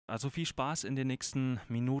Also viel Spaß in den nächsten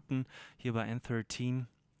Minuten hier bei N13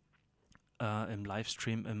 im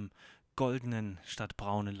Livestream, im goldenen statt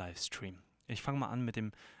braunen Livestream. Ich fange mal an mit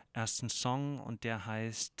dem ersten Song und der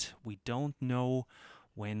heißt We Don't Know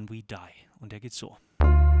When We Die. Und der geht so.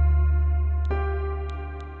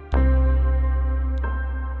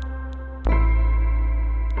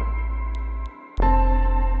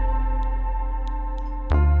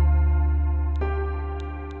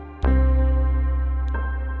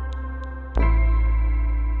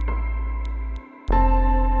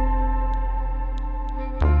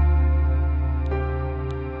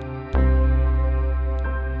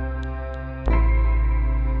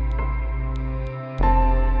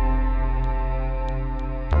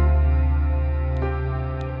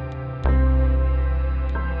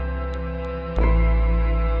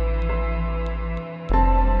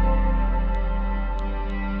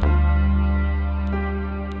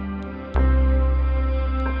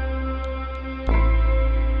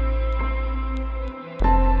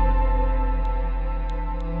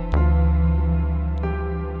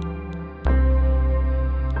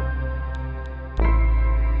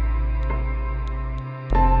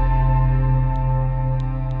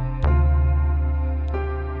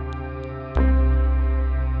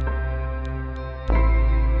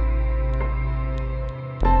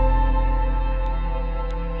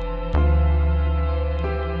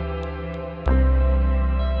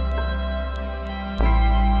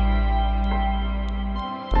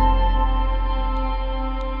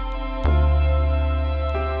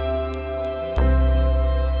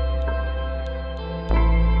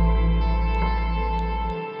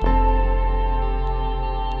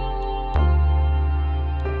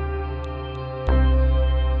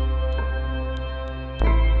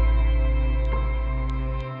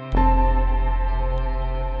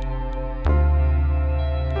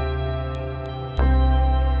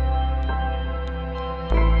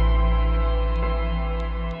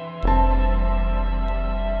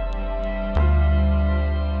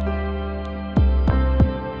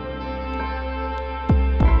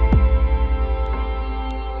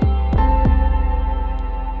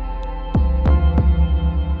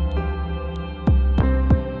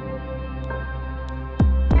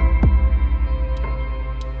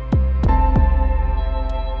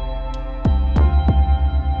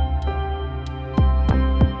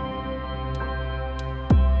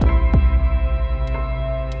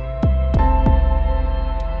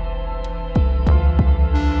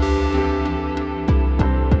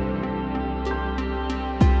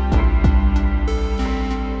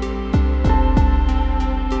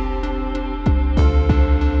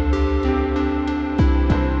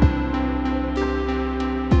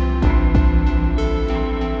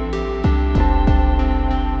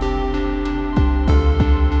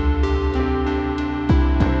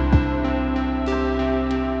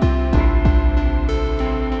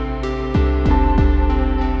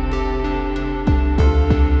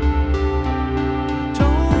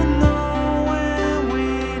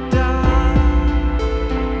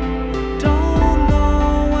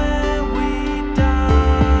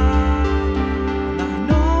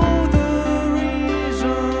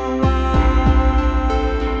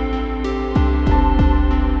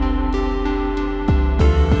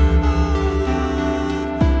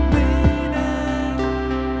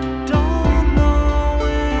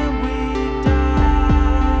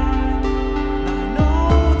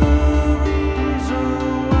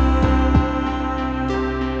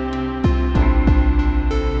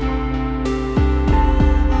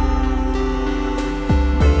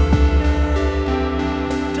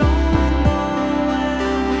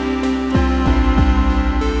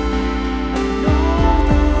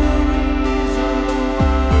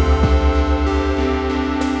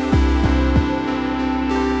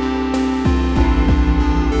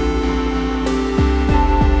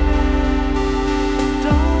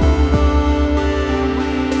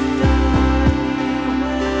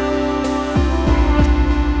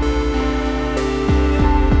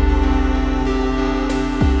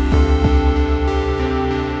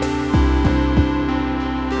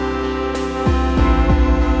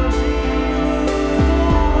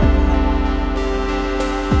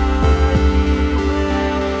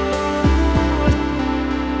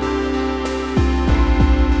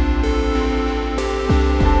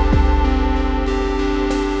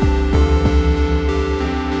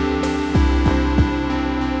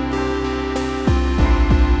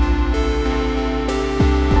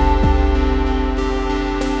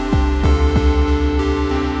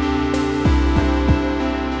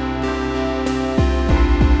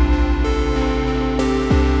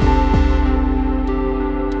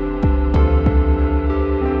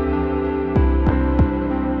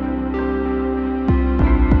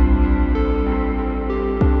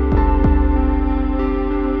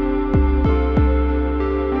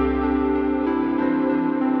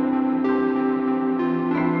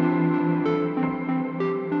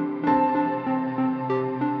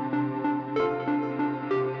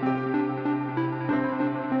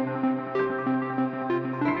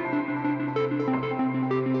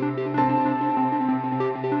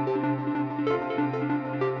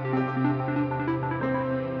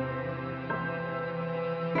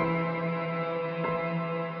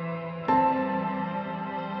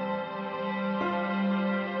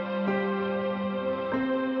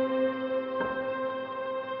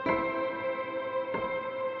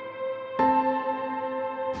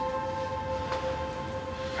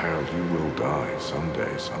 Harold, you will die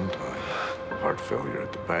someday, sometime. Heart failure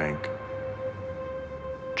at the bank.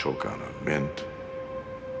 Choke on a mint.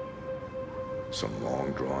 Some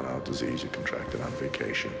long, drawn-out disease you contracted on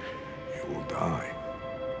vacation. You will die.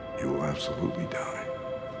 You will absolutely die.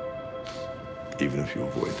 Even if you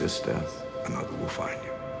avoid this death, another will find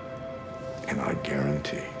you. And I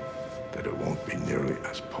guarantee that it won't be nearly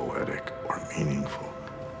as poetic or meaningful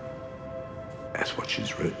as what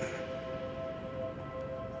she's written.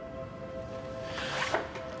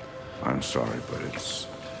 I'm sorry, but it's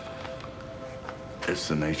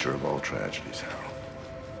the nature of all tragedies, Harold.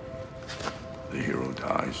 The hero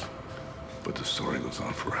dies, but the story goes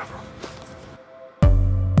on forever.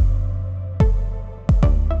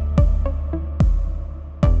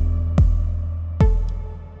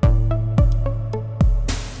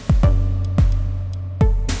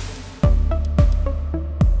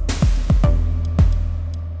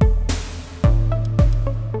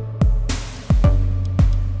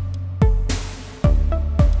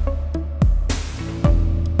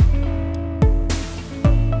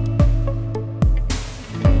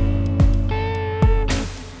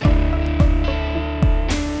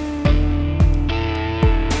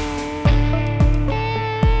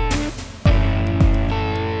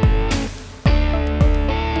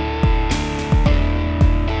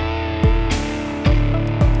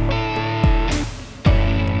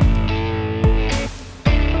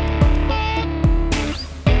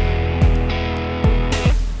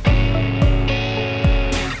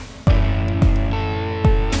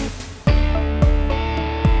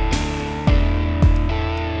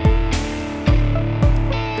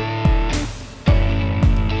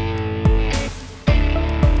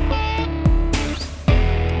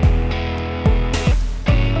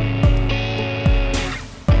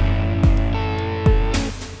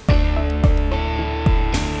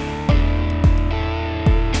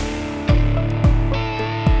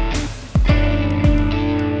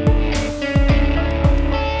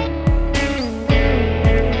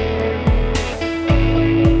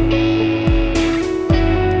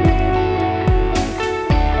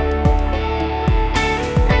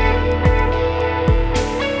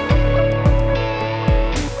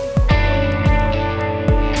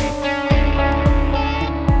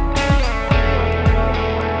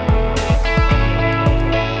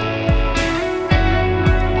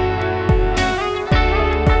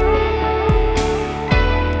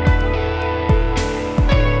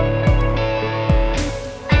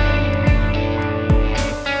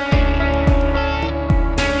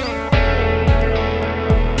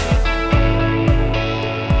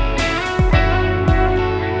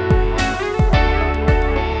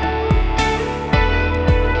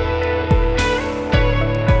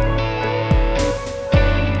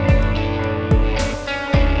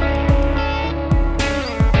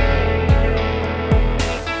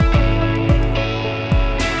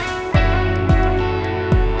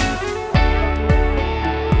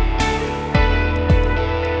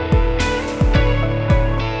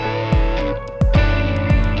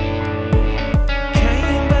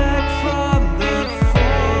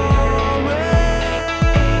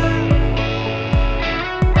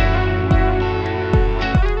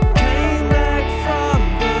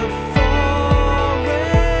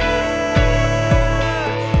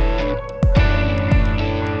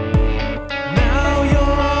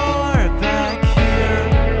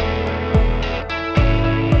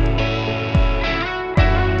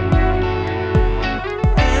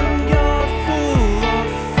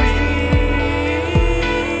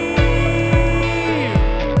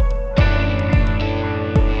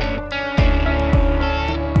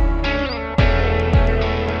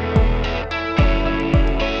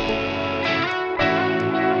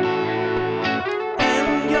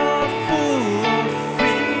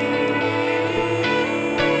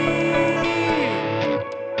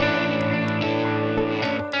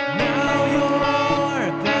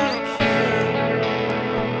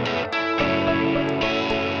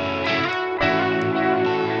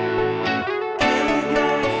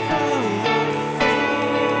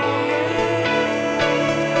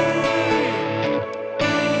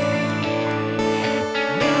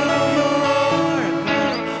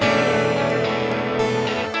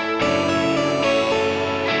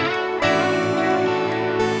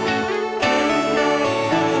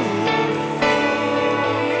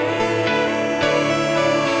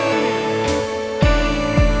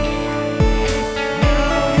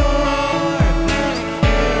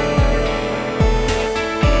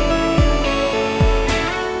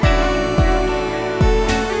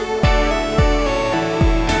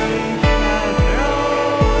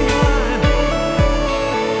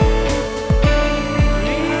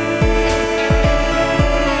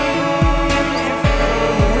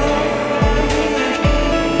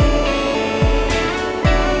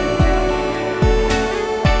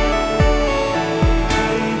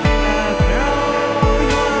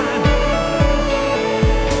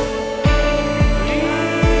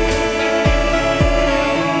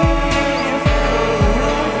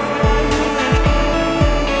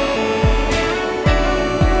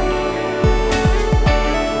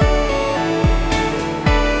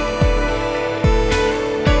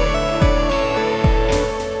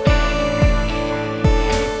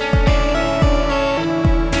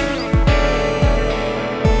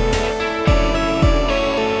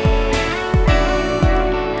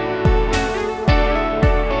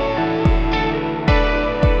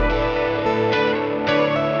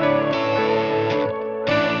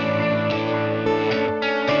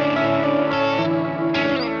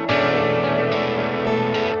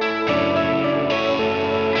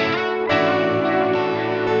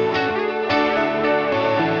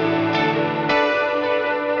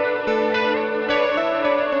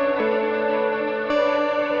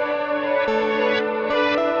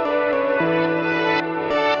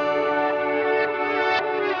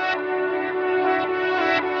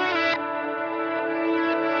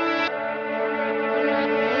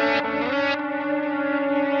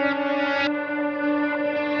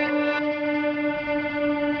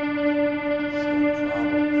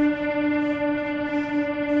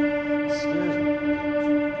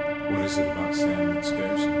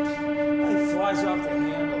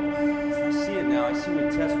 see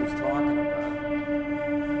what Tess was talking about. I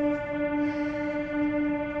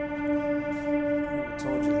never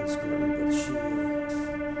told you this, Gertie, but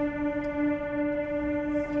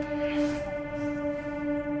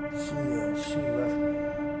she left me.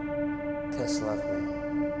 Tess left me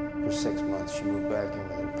for 6 months. She moved back in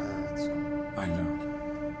with her parents. I know.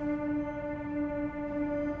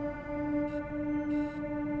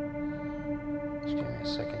 Just give me a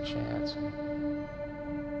second chance.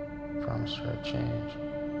 Promise her I'd change.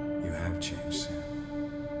 You have changed, Sam.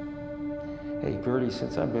 Hey, Gertie,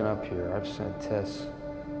 since I've been up here, I've sent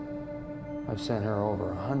her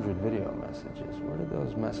over 100 video messages. Where did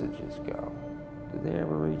those messages go? Did they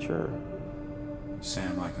ever reach her?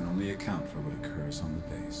 Sam, I can only account for what occurs on the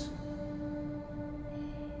base.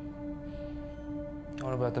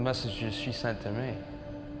 What about the messages she sent to me?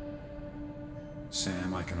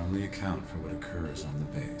 Sam, I can only account for what occurs on the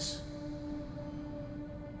base.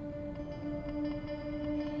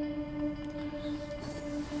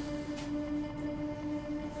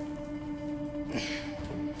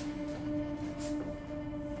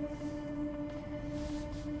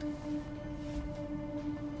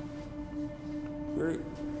 Great.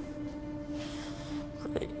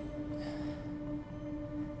 Great.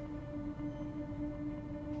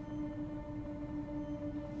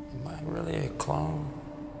 Am I really a clone?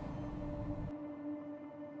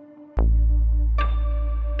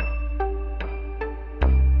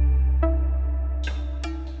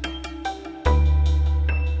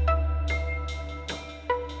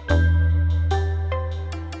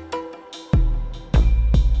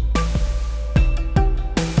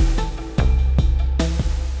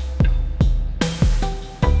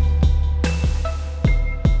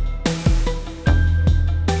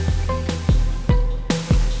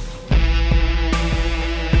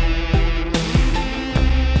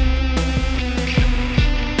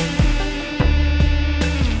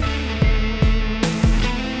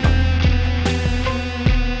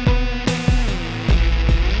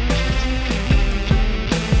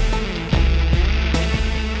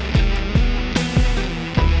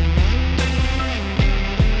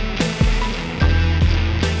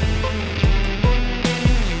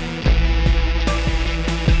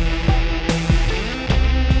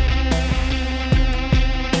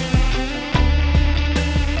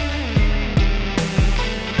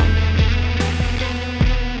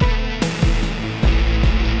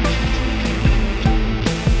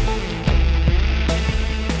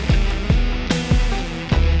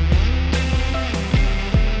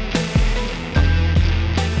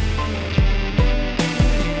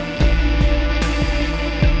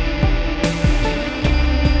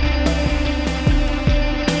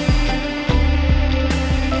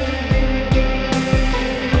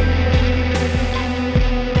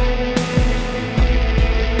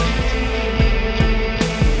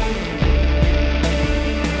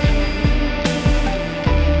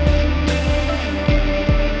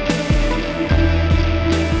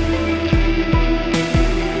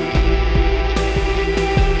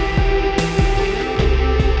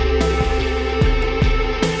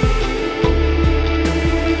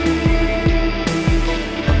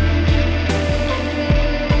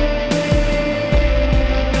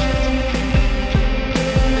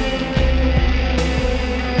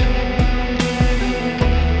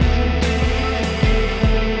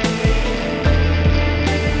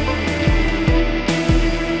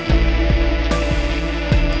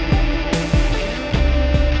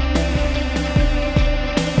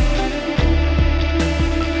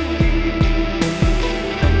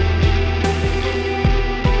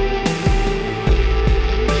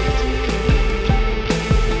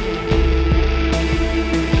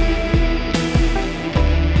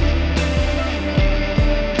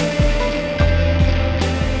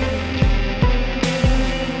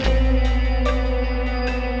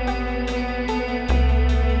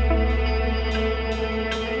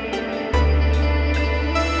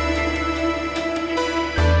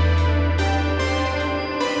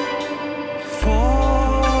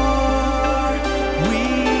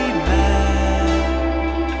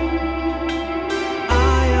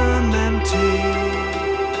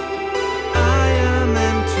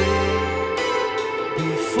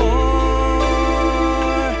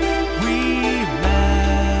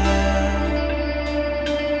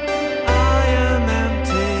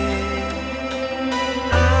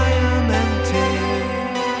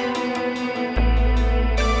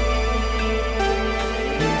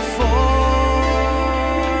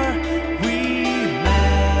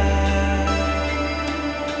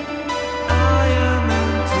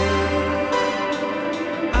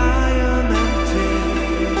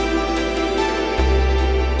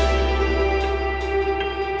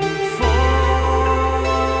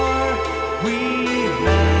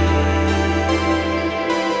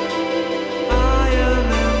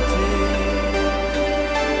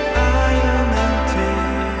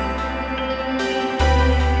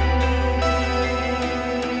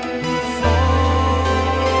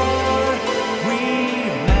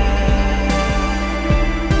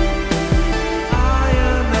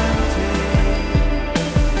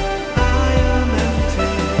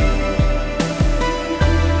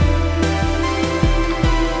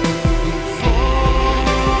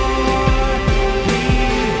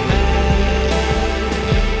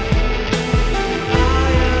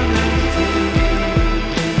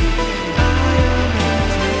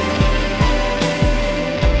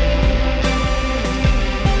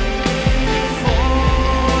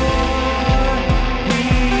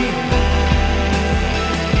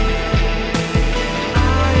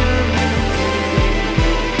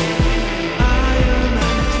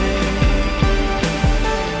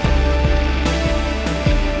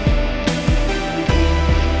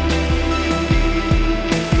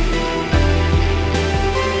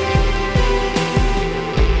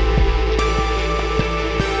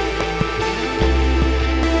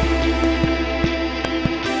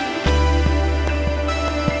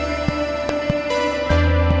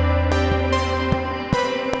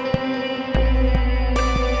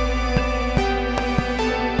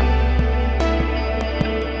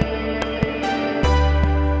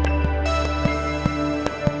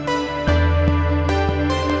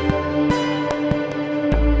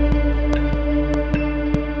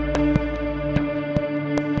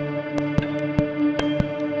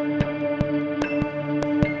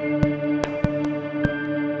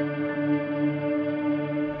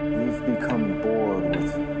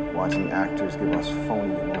 actors give us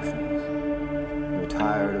phony emotions. We're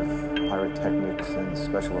tired of pyrotechnics and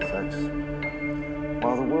special effects.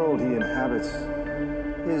 While the world he inhabits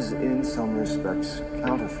is, in some respects,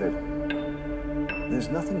 counterfeit, there's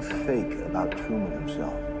nothing fake about Truman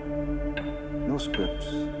himself. No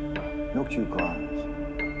scripts, no cue cards.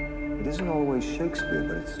 It isn't always Shakespeare,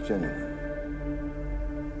 but it's genuine.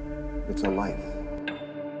 It's a life.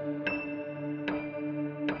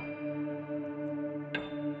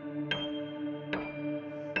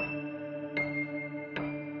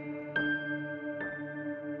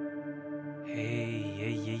 Hey.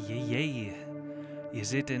 Ihr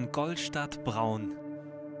seht den Goldstadt Braun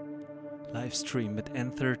Livestream mit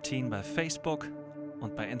N13 bei Facebook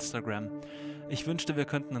und bei Instagram. Ich wünschte, wir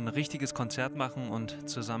könnten ein richtiges Konzert machen und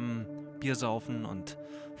zusammen Bier saufen und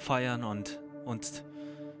feiern und uns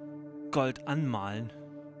Gold anmalen,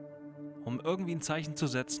 um irgendwie ein Zeichen zu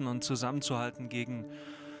setzen und zusammenzuhalten gegen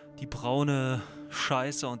die braune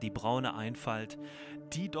Scheiße und die braune Einfalt,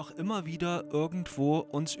 die doch immer wieder irgendwo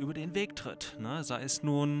uns über den Weg tritt. Ne? Sei es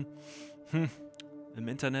nun im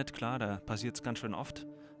Internet, klar, da passiert es ganz schön oft.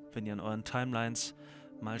 Wenn ihr in euren Timelines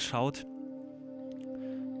mal schaut,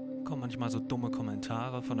 kommen manchmal so dumme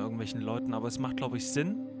Kommentare von irgendwelchen Leuten, aber es macht, glaube ich,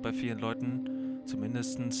 Sinn, bei vielen Leuten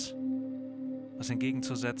zumindest was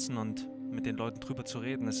entgegenzusetzen und mit den Leuten drüber zu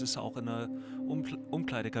reden. Es ist auch in der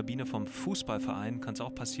Umkleidekabine vom Fußballverein, kann es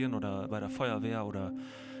auch passieren, oder bei der Feuerwehr oder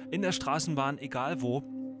in der Straßenbahn, egal wo.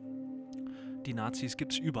 Die Nazis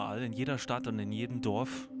gibt es überall, in jeder Stadt und in jedem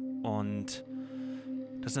Dorf. Und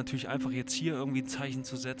das ist natürlich einfach jetzt hier irgendwie ein Zeichen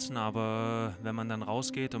zu setzen, aber wenn man dann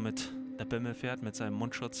rausgeht und mit der Bimmel fährt, mit seinem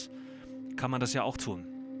Mundschutz, kann man das ja auch tun.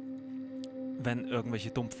 Wenn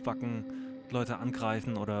irgendwelche Dumpfbacken Leute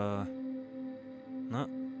angreifen oder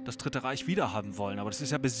das Dritte Reich wiederhaben wollen. Aber das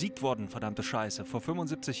ist ja besiegt worden, verdammte Scheiße, vor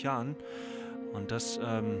 75 Jahren. Und das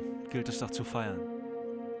gilt es doch zu feiern.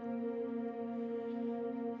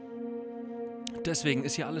 Deswegen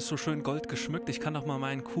ist hier alles so schön goldgeschmückt. Ich kann noch mal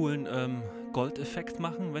meinen coolen Goldeffekt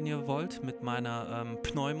machen, wenn ihr wollt, mit meiner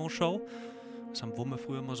Pneumo-Show. Das haben Wumme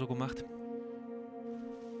früher immer so gemacht.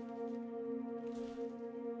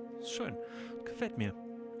 Ist schön. Gefällt mir.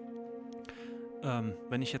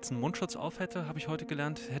 Wenn ich jetzt einen Mundschutz auf hätte, habe ich heute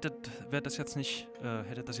gelernt, hätte das jetzt nicht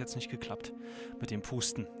geklappt mit dem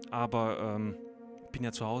Pusten. Aber ich bin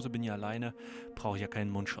ja zu Hause, bin ja alleine, brauche ich ja keinen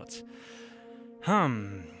Mundschutz.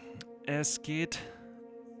 Es geht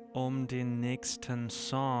um den nächsten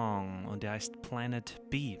Song und der heißt Planet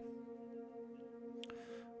B.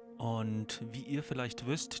 Und wie ihr vielleicht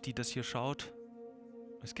wisst, die das hier schaut,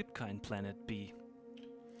 es gibt keinen Planet B.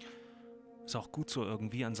 Ist auch gut so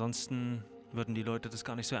irgendwie, ansonsten würden die Leute das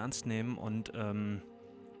gar nicht so ernst nehmen und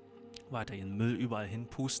weiter ihren Müll überall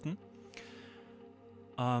hinpusten.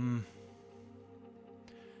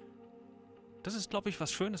 Das ist, glaube ich,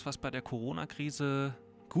 was Schönes, was bei der Corona-Krise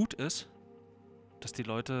gut ist, dass die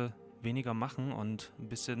Leute weniger machen und ein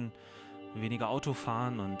bisschen weniger Auto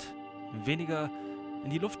fahren und weniger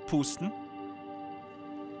in die Luft pusten.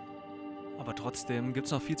 Aber trotzdem gibt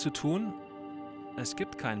es noch viel zu tun. Es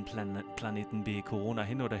gibt keinen Planeten B, Corona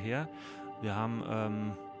hin oder her. Wir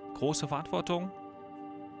haben große Verantwortung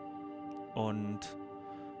und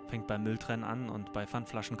fängt beim Mülltrennen an und bei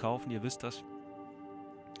Pfandflaschen kaufen, ihr wisst das.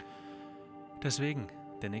 Deswegen,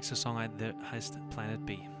 der nächste Song heißt Planet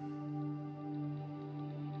B.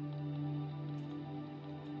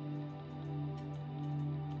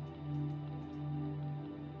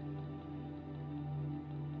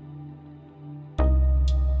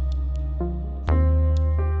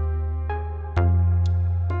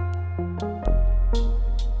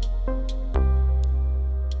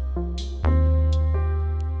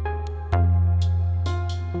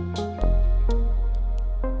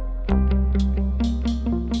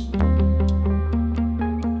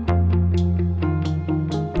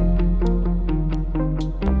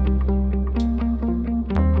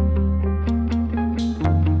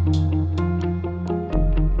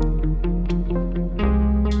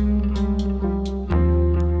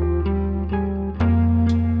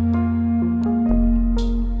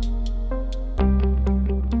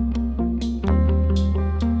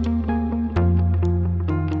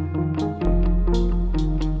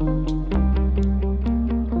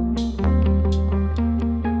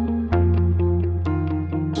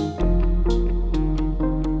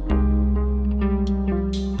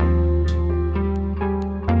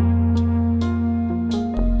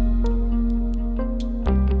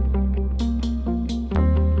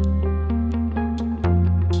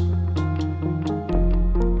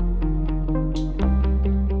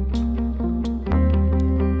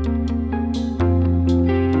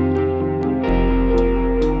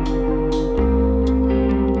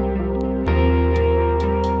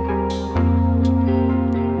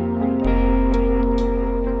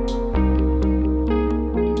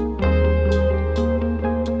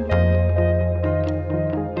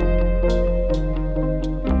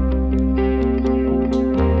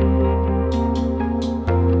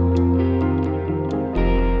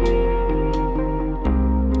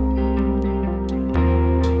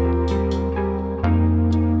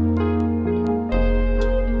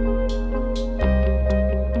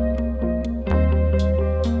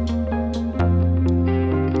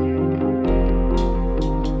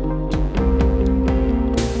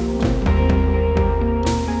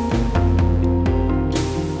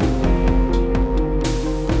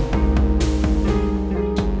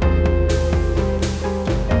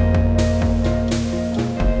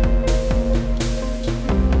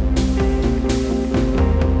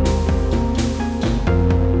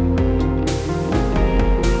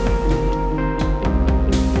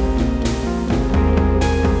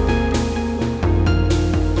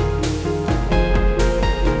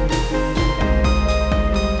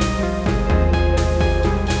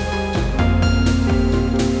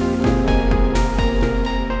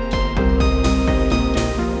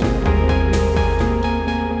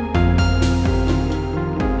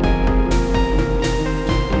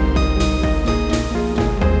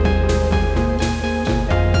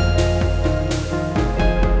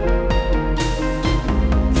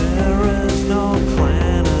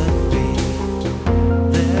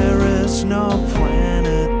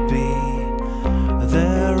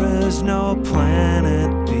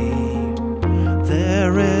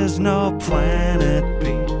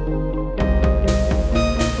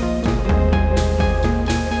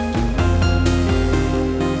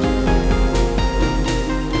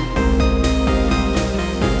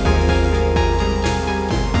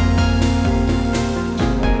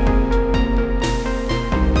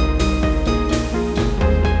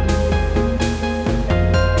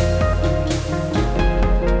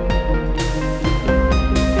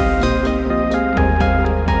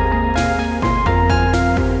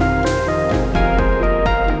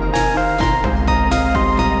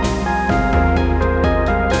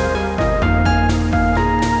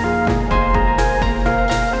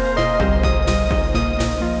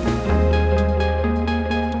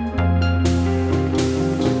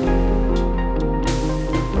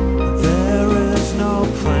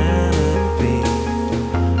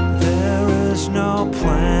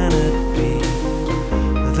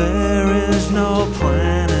 is no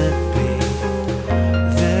planet B.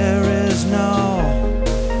 There is no.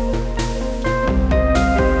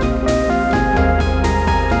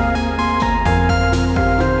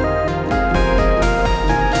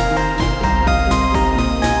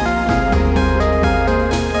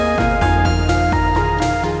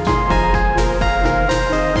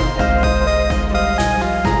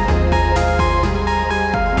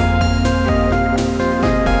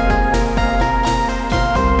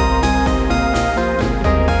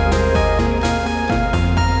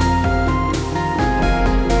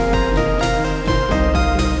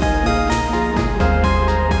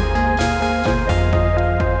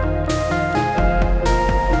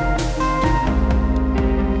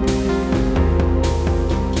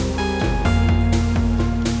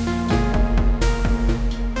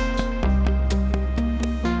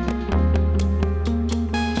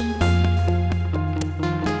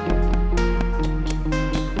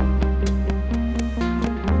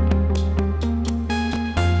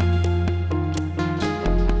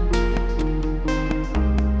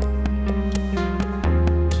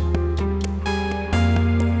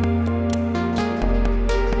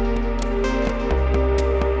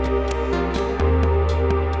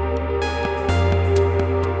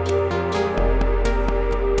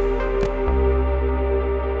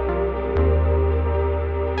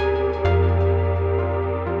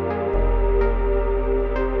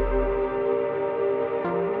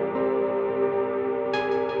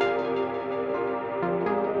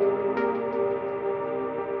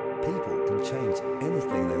 Change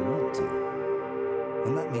anything they want to,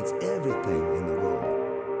 and that means everything in the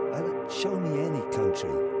world. Show me any country,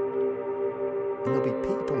 and there'll be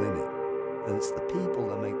people in it, and it's the people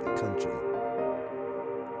that make the country.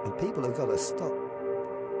 And people have got to stop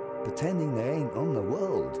pretending they ain't on the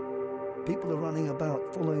world. People are running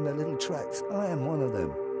about following their little tracks. I am one of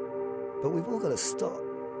them. But we've all got to stop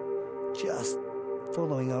just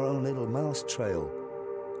following our own little mouse trail.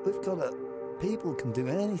 We've got to, people can do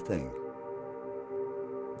anything.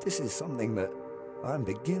 This is something that I'm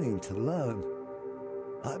beginning to learn.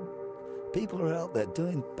 People are out there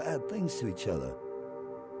doing bad things to each other.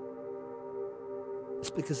 It's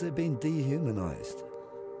because they've been dehumanized.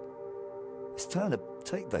 It's time to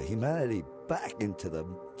take the humanity back into the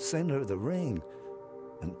center of the ring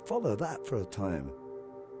and follow that for a time.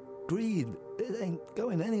 Greed, it ain't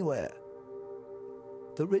going anywhere.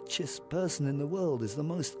 The richest person in the world is the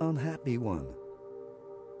most unhappy one.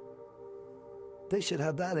 They should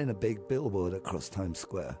have that in a big billboard across Times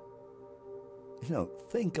Square. You know,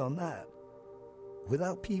 think on that.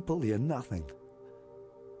 Without people, you're nothing.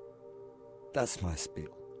 That's my spiel.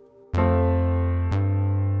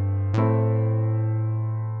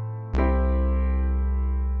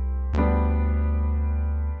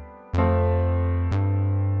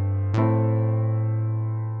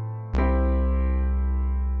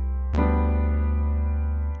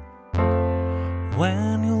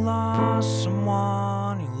 When you lost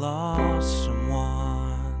someone, you lost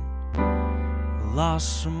someone, you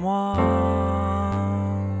lost someone.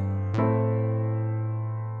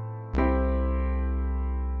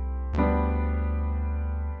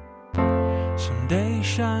 Some day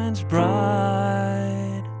shines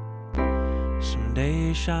bright, some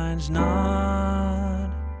day shines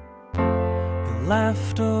not. You're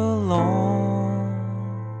left alone,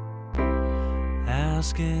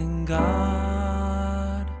 asking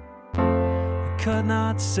God. Could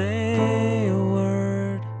not say a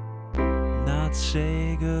word, not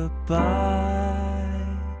say goodbye.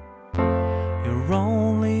 You're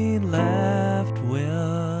only left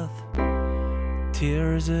with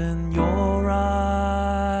tears in your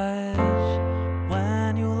eyes.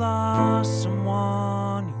 When you lost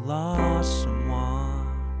someone, you lost someone,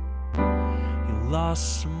 you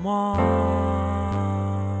lost someone.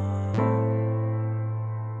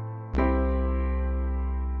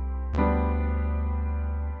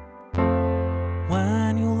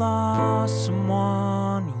 When you lost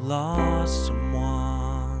someone, you lost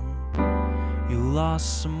someone, you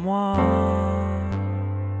lost someone.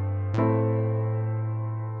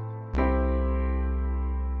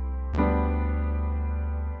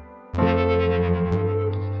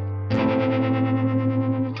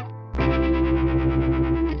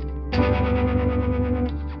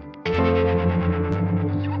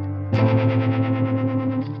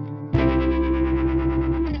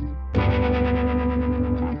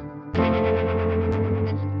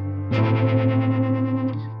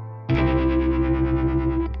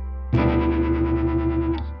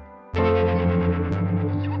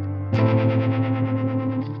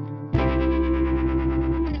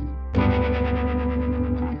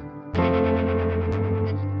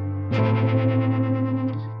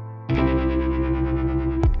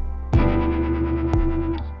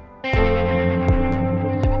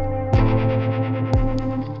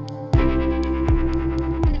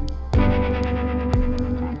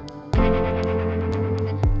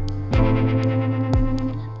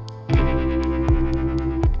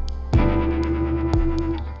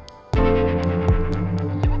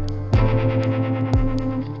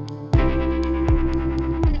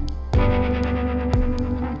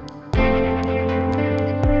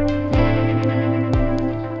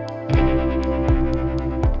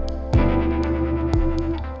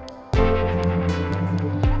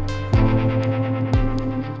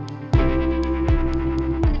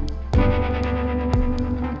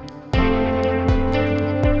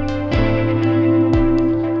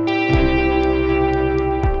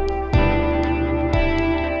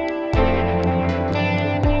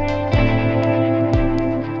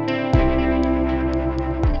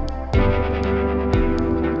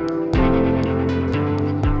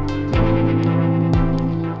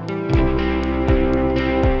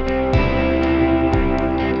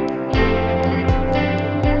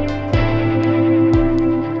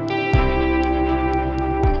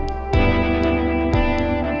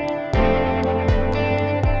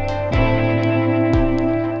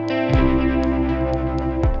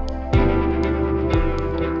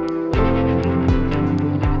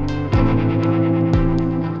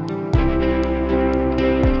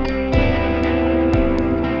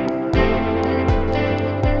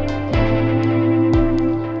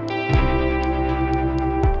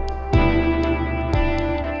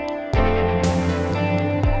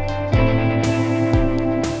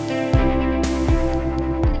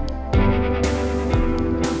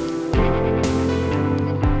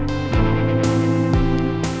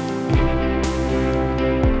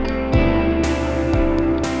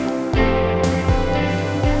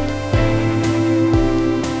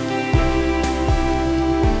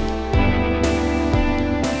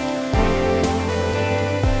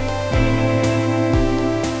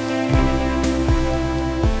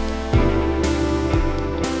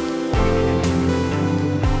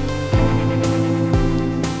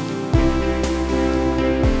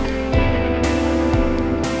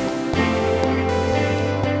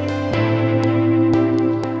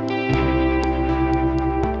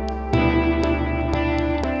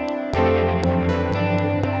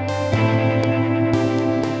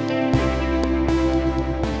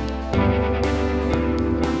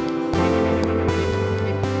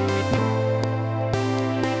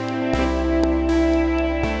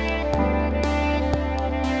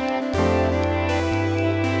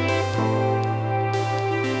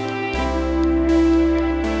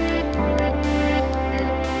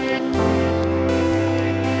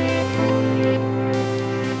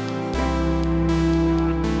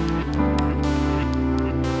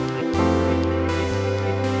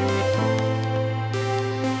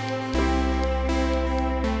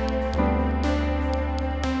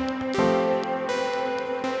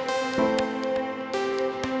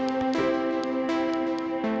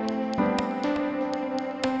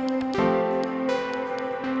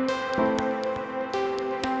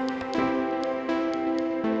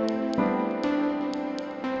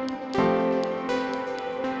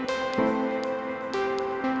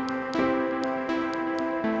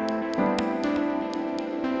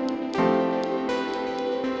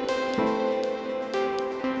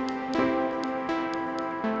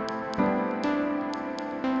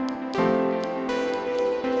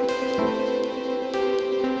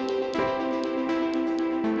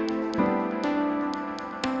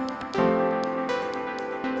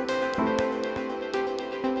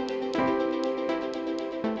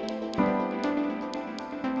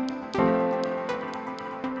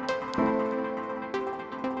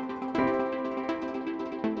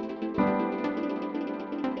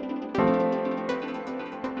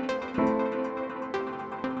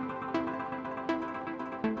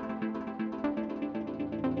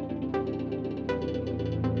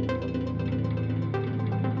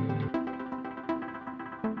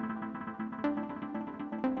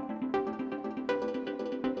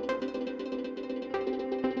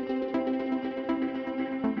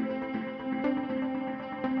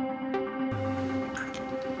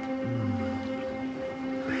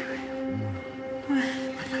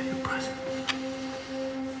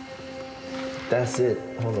 That's it.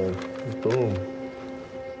 Hold on. Boom.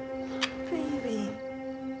 Baby.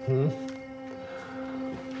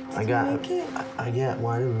 I got.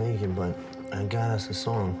 Well, I didn't make it, but I got us a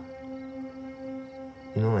song.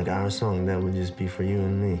 You know, like our song that would just be for you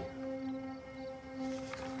and me.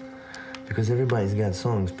 Because everybody's got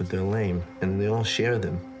songs, but they're lame, and they all share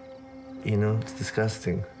them. You know, it's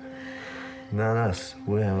disgusting. Not us.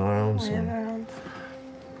 We have our own song. We have our own song.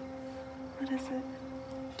 What is it?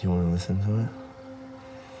 Do you want to listen to it?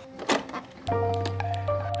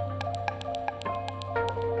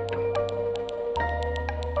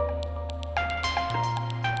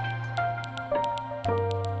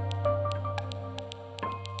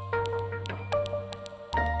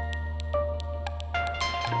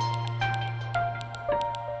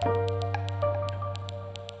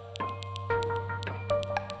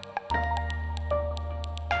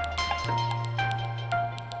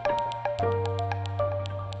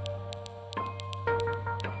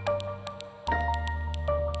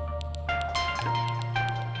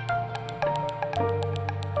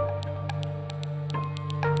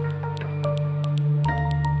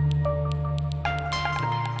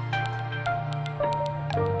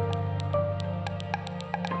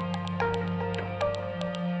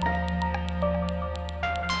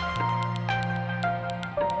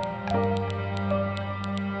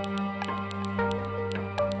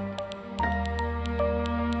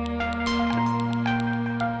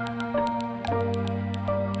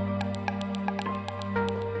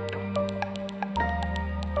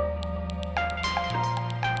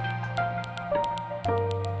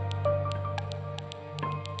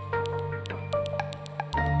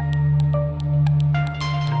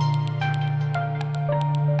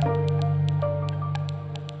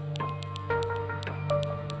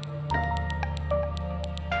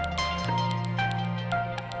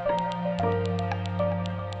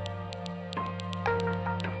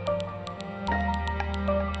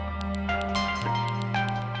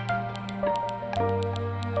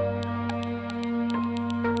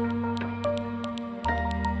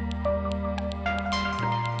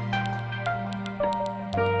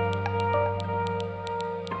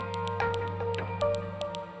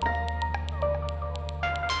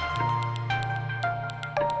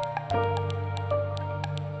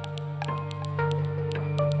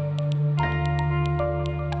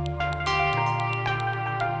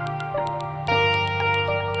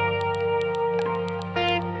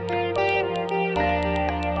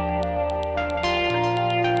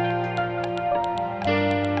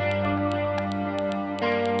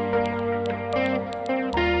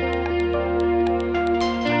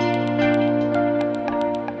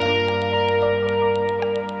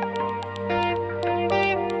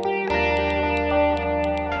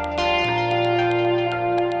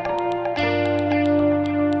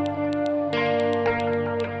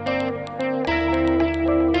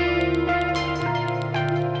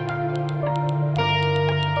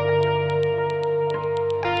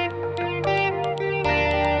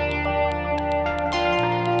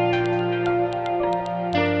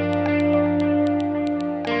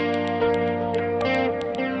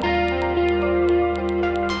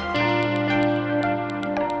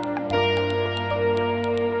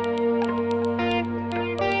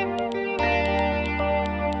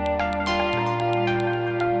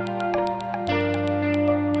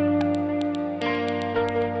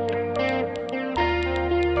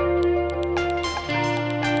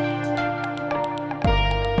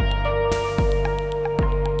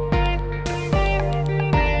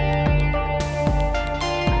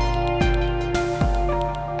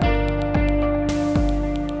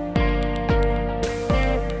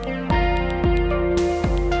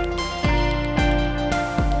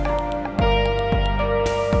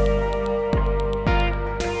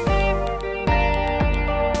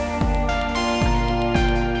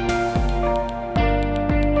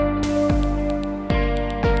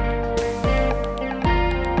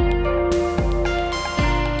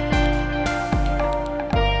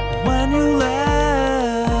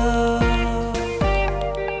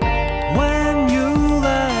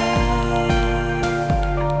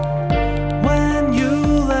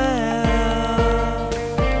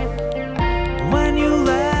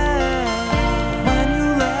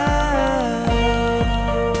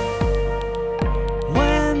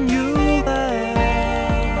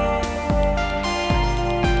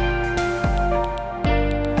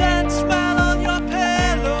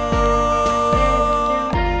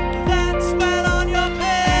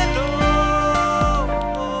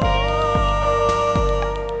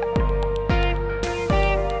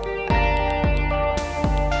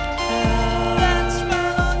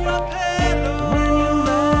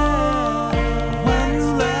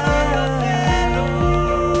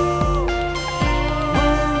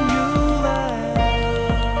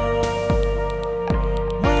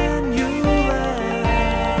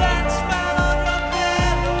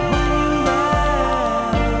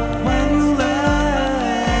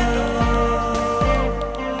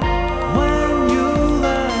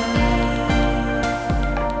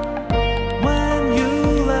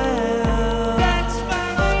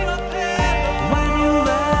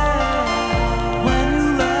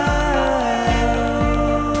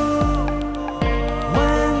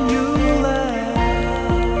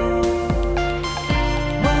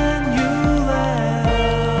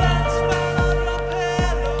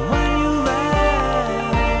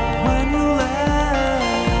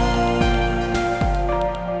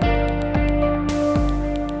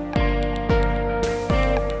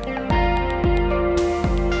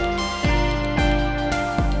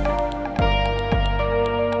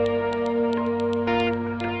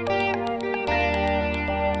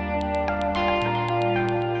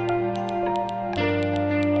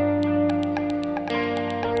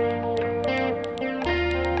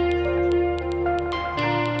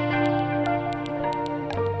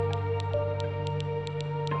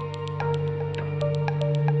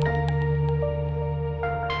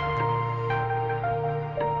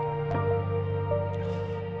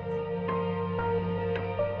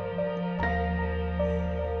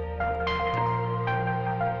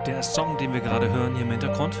 Der Song, den wir gerade hören hier im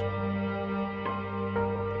Hintergrund,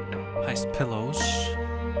 heißt Pillows.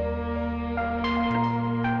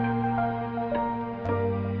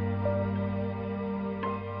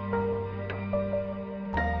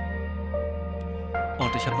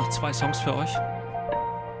 Und ich habe noch 2 Songs für euch.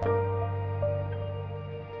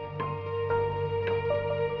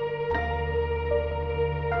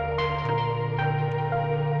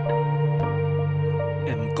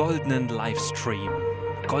 Im goldenen Livestream.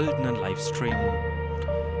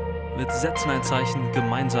 Wir setzen ein Zeichen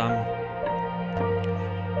gemeinsam.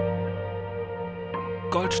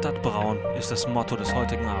 Gold statt Braun ist das Motto des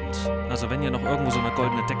heutigen Abends. Also wenn ihr noch irgendwo so eine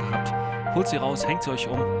goldene Decke habt, holt sie raus, hängt sie euch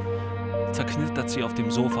um, zerknittert sie auf dem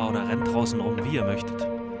Sofa oder rennt draußen rum, wie ihr möchtet.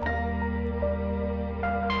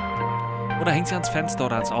 Oder hängt sie ans Fenster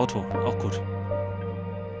oder ans Auto, auch gut.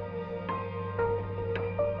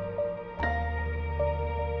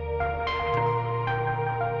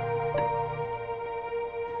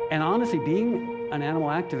 And honestly, being an animal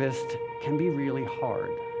activist can be really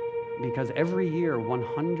hard because every year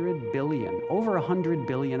 100 billion, over 100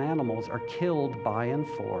 billion animals are killed by and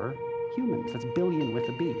for humans. That's billion with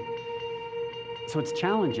a B. So it's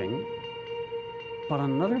challenging, but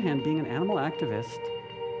on the other hand, being an animal activist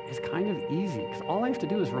is kind of easy because all I have to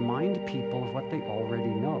do is remind people of what they already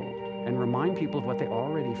know and remind people of what they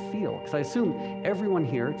already feel. Because I assume everyone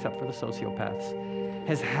here, except for the sociopaths,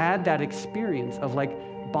 has had that experience of like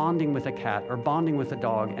bonding with a cat or bonding with a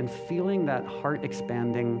dog and feeling that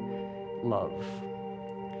heart-expanding love.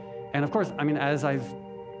 And of course, I mean, as I've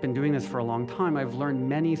been doing this for a long time, I've learned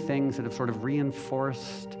many things that have sort of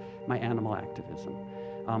reinforced my animal activism.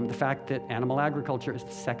 The fact that animal agriculture is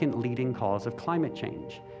the second leading cause of climate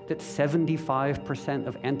change, that 75%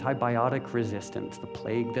 of antibiotic resistance, the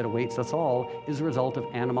plague that awaits us all, is a result of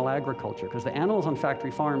animal agriculture, because the animals on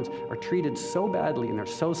factory farms are treated so badly and they're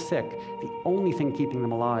so sick, the only thing keeping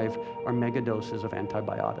them alive are megadoses of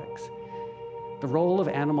antibiotics. The role of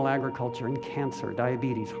animal agriculture in cancer,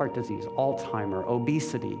 diabetes, heart disease, Alzheimer,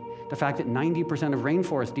 obesity, the fact that 90% of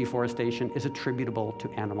rainforest deforestation is attributable to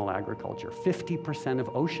animal agriculture. 50%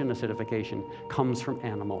 of ocean acidification comes from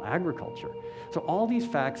animal agriculture. So all these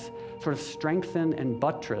facts sort of strengthen and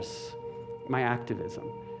buttress my activism.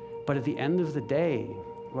 But at the end of the day,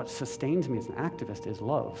 what sustains me as an activist is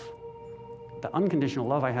love. The unconditional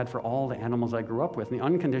love I had for all the animals I grew up with, and the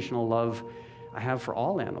unconditional love I have for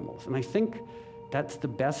all animals. And I think that's the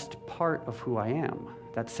best part of who I am,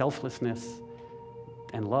 that selflessness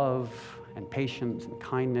and love and patience and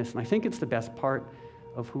kindness. And I think it's the best part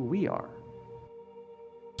of who we are.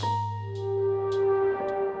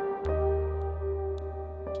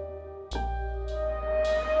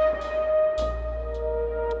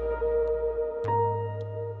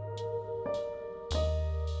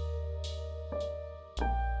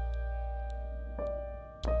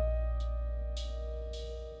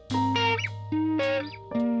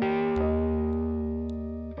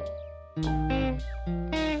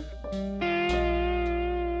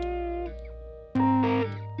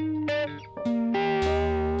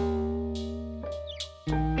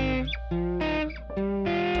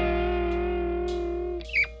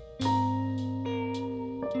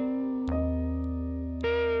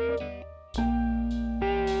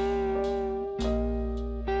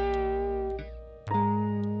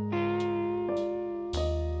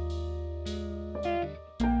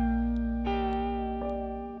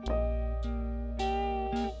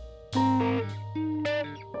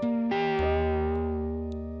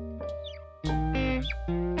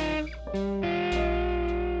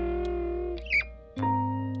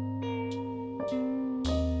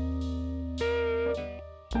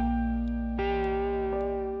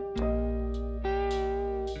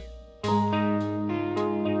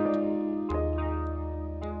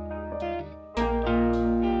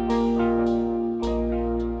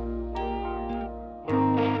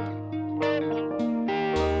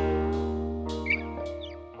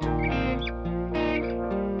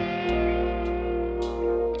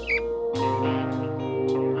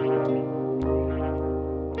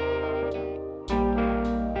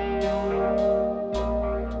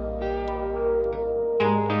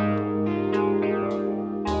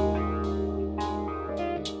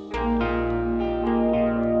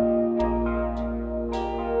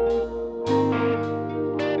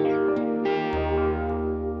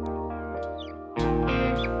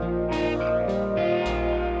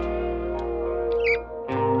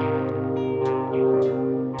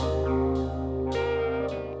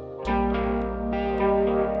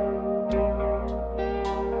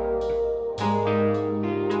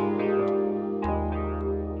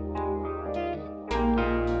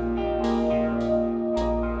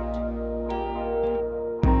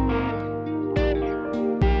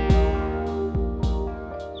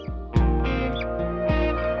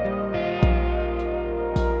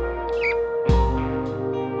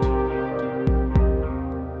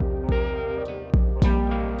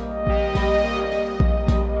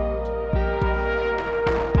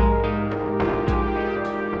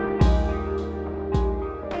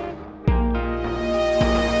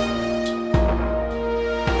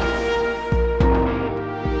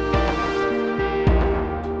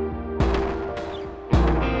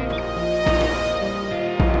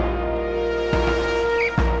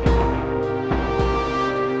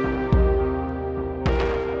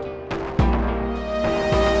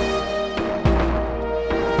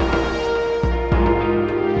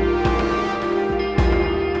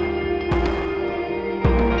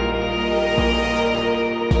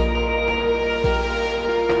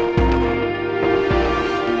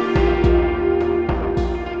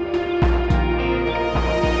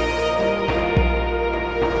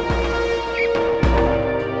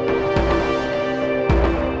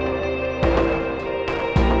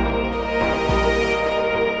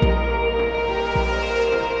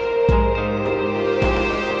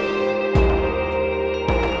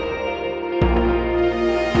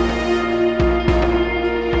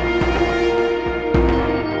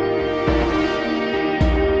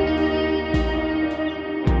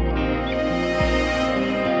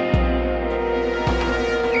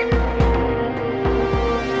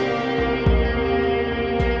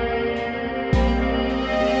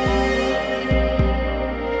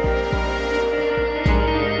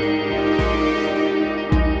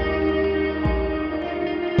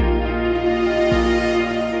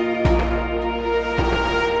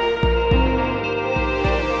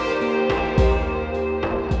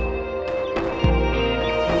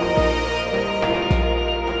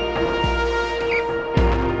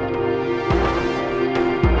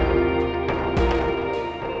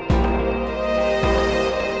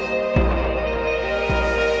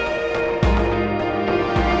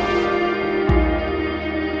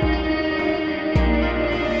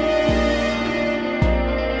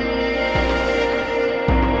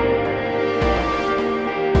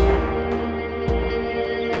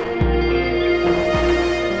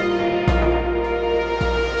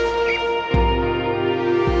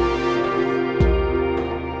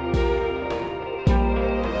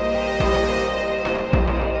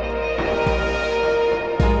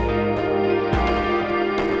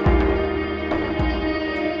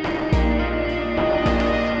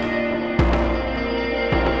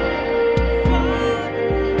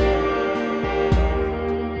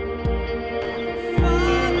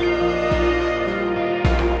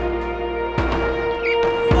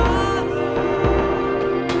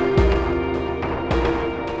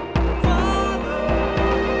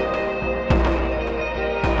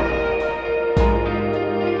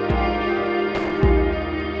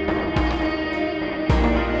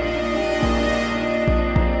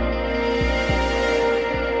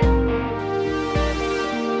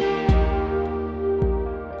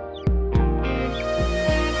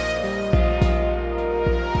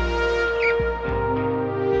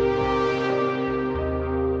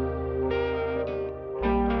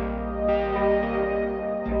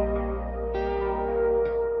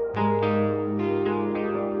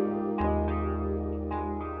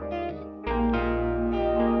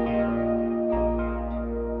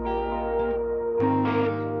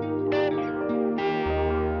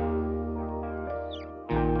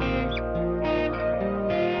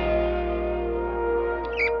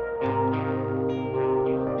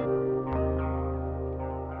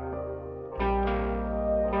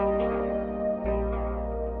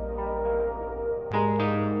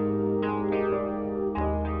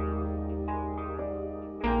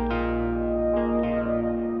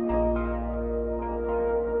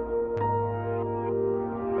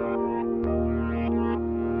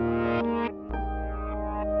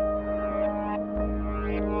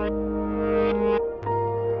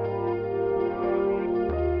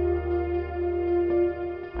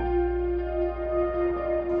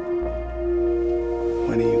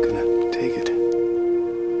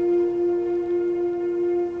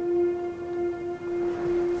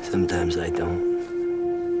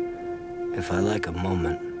 If I like a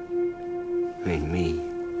moment, I mean me,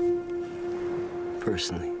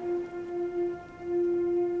 personally,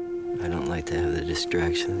 I don't like to have the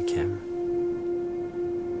distraction of the camera.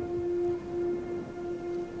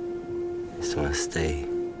 I just want to stay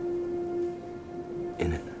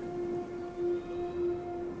in it.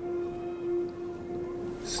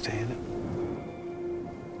 Stay in it?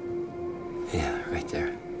 Yeah, right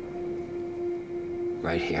there.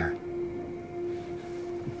 Right here.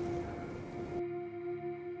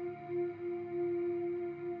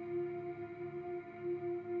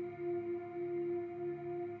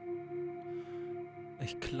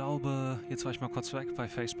 Ich glaube, jetzt war ich mal kurz weg bei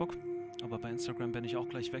Facebook, aber bei Instagram bin ich auch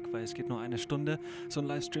gleich weg, weil es geht nur eine Stunde. So ein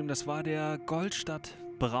Livestream, das war der Goldstadt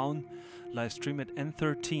Braun Livestream mit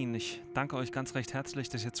N13. Ich danke euch ganz recht herzlich,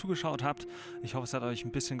 dass ihr zugeschaut habt. Ich hoffe, es hat euch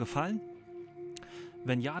ein bisschen gefallen.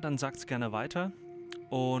 Wenn ja, dann sagt es gerne weiter.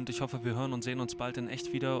 Und ich hoffe, wir hören und sehen uns bald in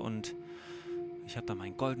echt wieder. Und ich habe da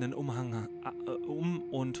meinen goldenen Umhang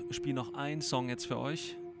und spiele noch einen Song jetzt für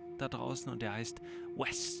euch da draußen. Und der heißt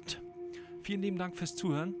West. Vielen lieben Dank fürs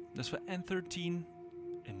Zuhören. Das war N13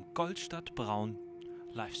 im Goldstadt Braun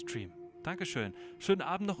Livestream. Dankeschön. Schönen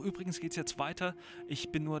Abend noch. Übrigens geht es jetzt weiter. Ich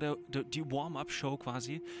bin nur die Warm-Up-Show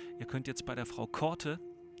quasi. Ihr könnt jetzt bei der Frau Korte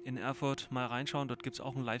in Erfurt mal reinschauen. Dort gibt es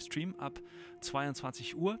auch einen Livestream ab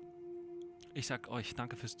 22 Uhr. Ich sage euch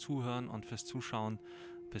danke fürs Zuhören und fürs Zuschauen.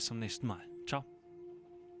 Bis zum nächsten Mal. Ciao.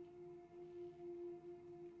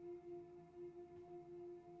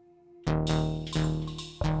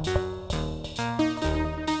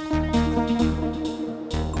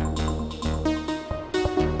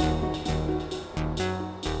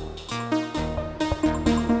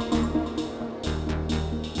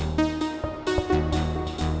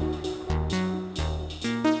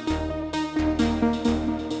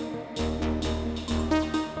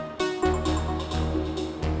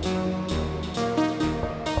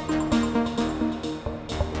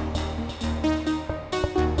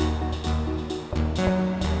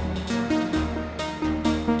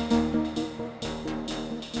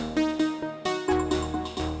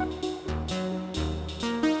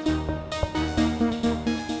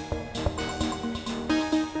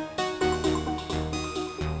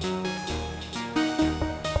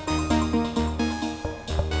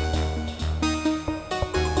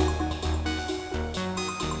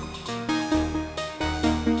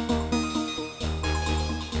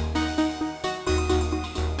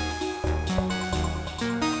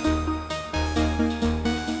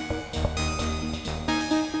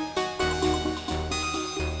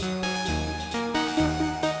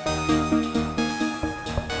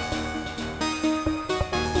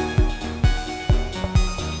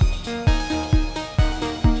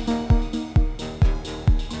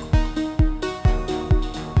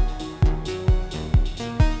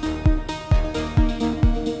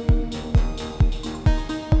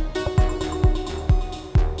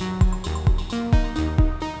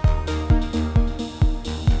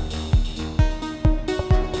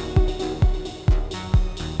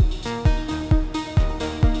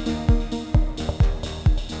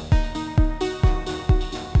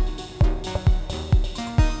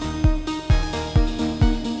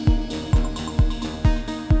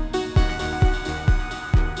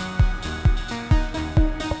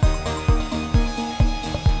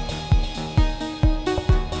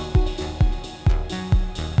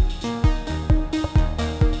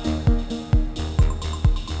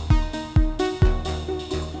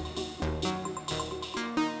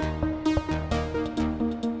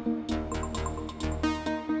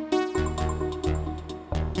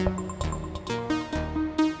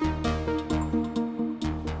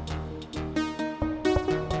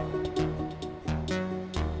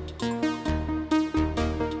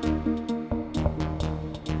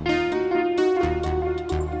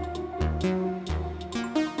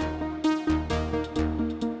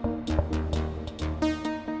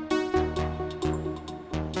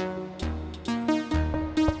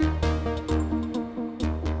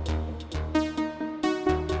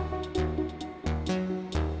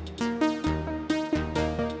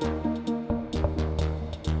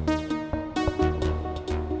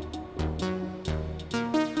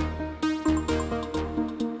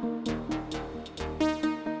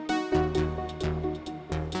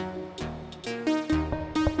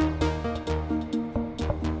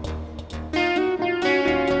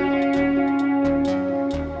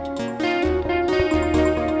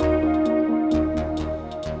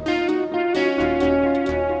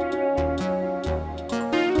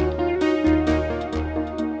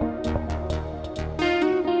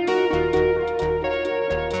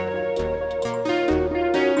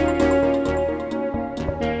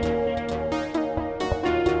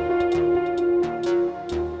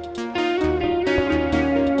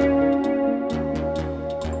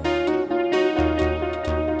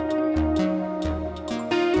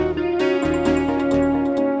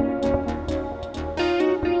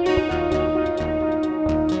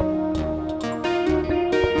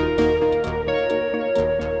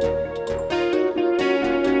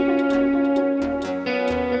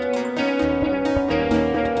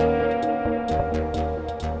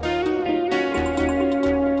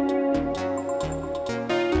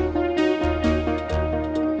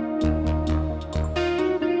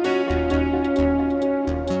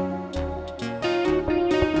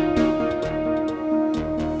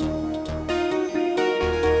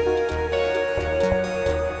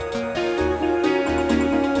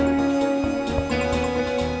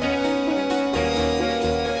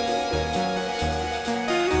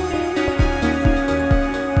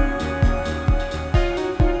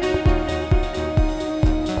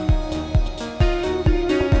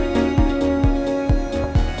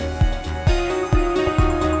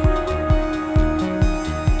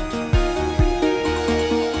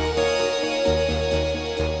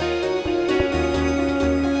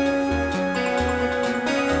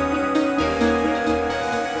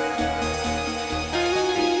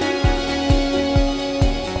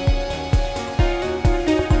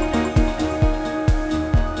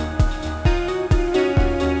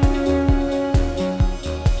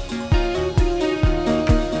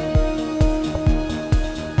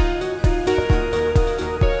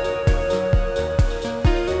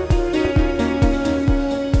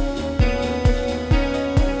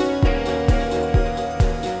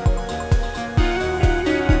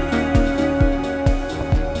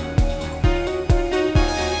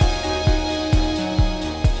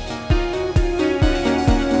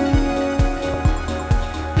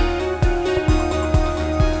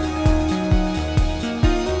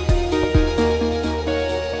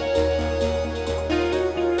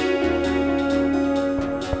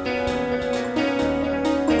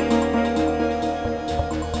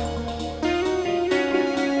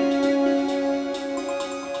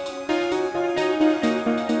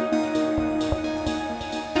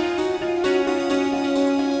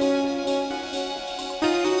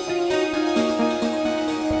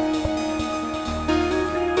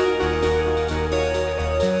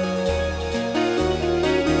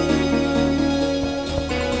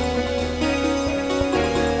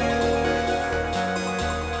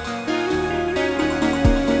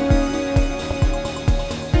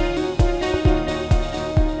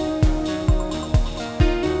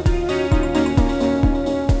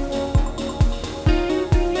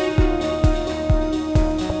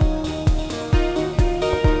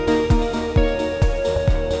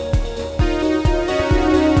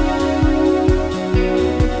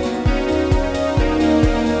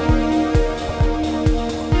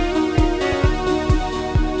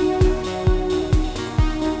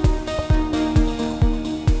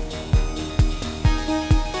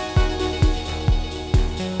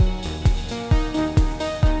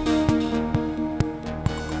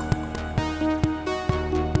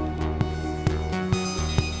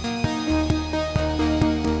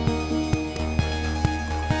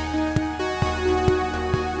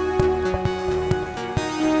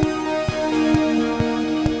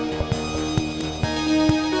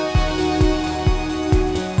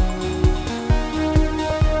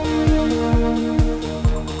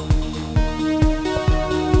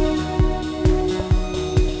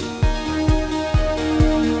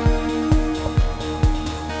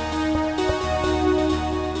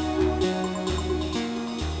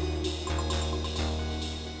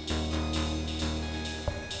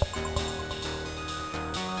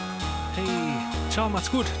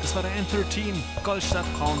 Macht's gut, das war der N13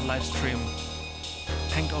 Goldstadt Braun Livestream.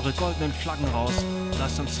 Hängt eure goldenen Flaggen raus,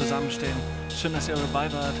 lasst uns zusammenstehen. Schön, dass ihr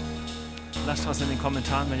dabei wart. Lasst was in den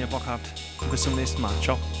Kommentaren, wenn ihr Bock habt. Und bis zum nächsten Mal.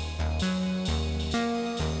 Ciao.